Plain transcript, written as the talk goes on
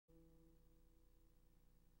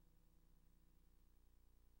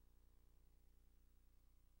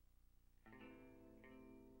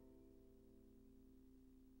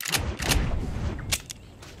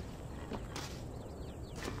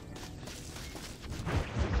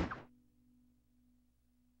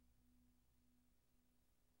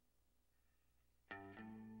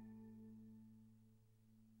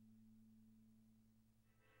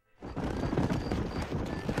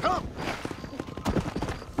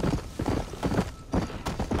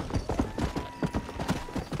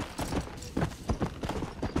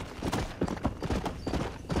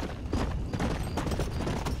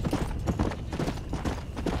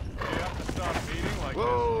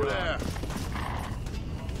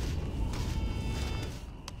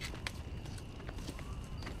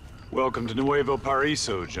Welcome to Nuevo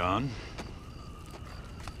Paraiso, John.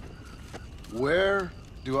 Where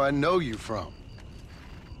do I know you from?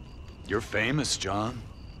 You're famous, John.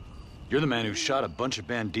 You're the man who shot a bunch of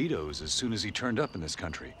banditos as soon as he turned up in this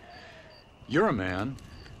country. You're a man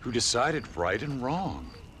who decided right and wrong,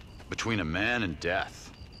 between a man and death,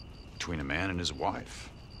 between a man and his wife.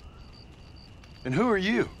 And who are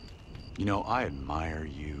you? You know, I admire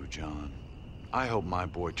you, John. I hope my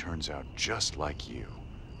boy turns out just like you.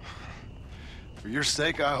 For your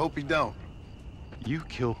sake, I hope you don't. You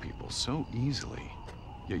kill people so easily,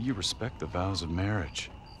 yet you respect the vows of marriage.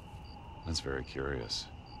 That's very curious.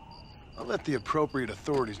 I'll let the appropriate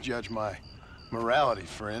authorities judge my morality,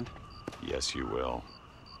 friend. Yes, you will.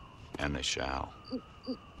 And they shall.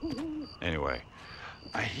 Anyway,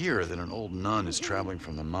 I hear that an old nun is traveling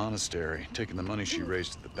from the monastery, taking the money she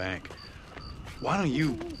raised at the bank. Why don't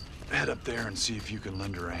you head up there and see if you can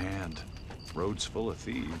lend her a hand? Road's full of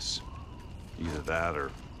thieves. Either that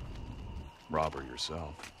or rob her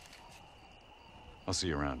yourself. I'll see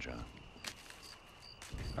you around, John.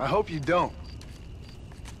 I hope you don't.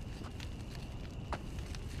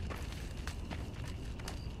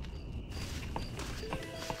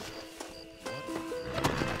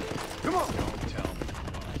 Come on! Don't tell me.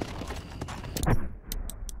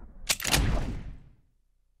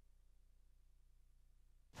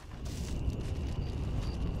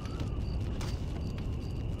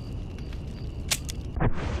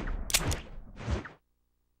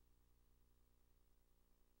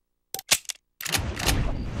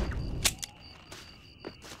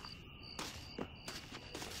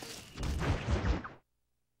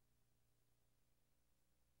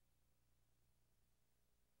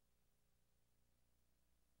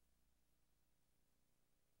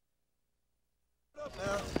 Up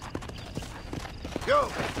now. Go!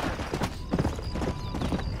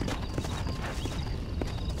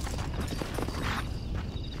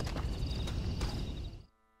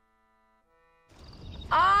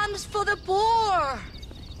 Arms for the poor!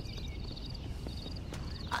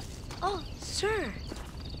 Oh, sir.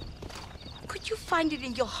 Could you find it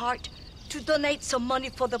in your heart to donate some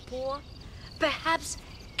money for the poor? Perhaps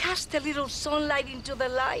cast a little sunlight into their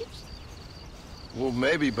lives? Well,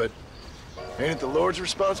 maybe, but ain't it the Lord's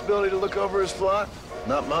responsibility to look over his flock?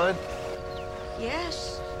 Not mine?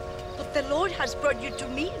 Yes, but the Lord has brought you to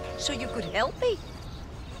me so you could help me.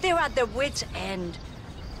 They're at their wits' end,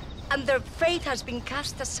 and their faith has been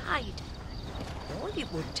cast aside. All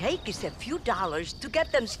it would take is a few dollars to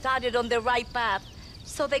get them started on the right path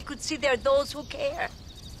so they could see they're those who care.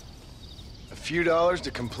 A few dollars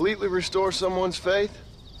to completely restore someone's faith?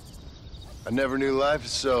 I never knew life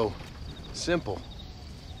is so simple.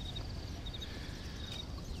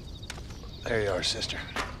 There you are, sister.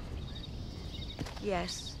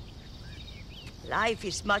 Yes. Life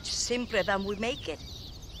is much simpler than we make it.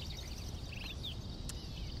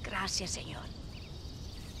 Gracias, Señor.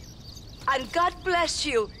 And God bless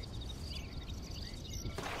you.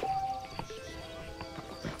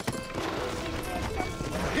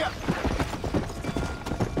 Yeah.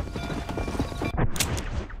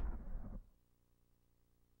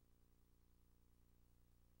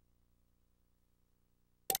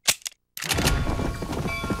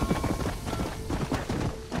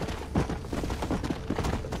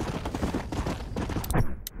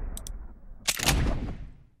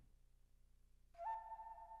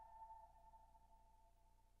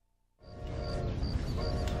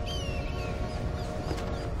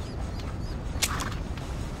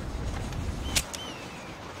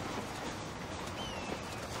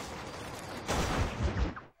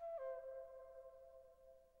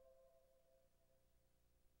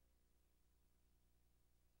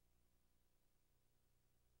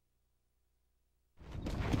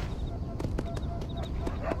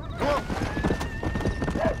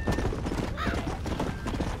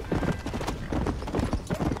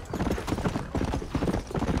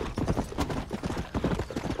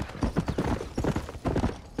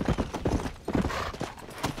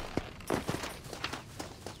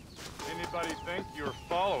 Anybody think you're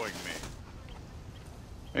following me?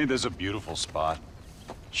 Ain't this a beautiful spot?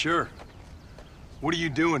 Sure. What are you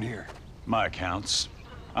doing here? My accounts.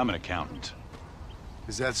 I'm an accountant.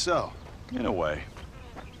 Is that so? In a way.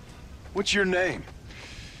 What's your name?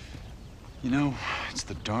 You know, it's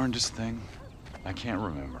the darndest thing. I can't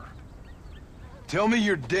remember. Tell me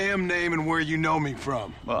your damn name and where you know me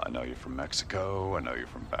from. Well, I know you from Mexico. I know you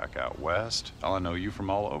from back out west. Hell, I know you from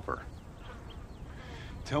all over.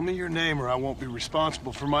 Tell me your name or I won't be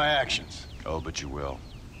responsible for my actions. Oh, but you will.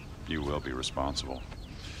 You will be responsible.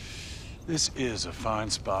 This is a fine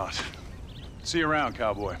spot. See you around,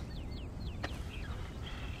 cowboy.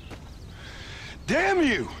 Damn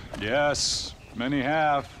you! Yes, many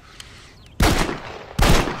have.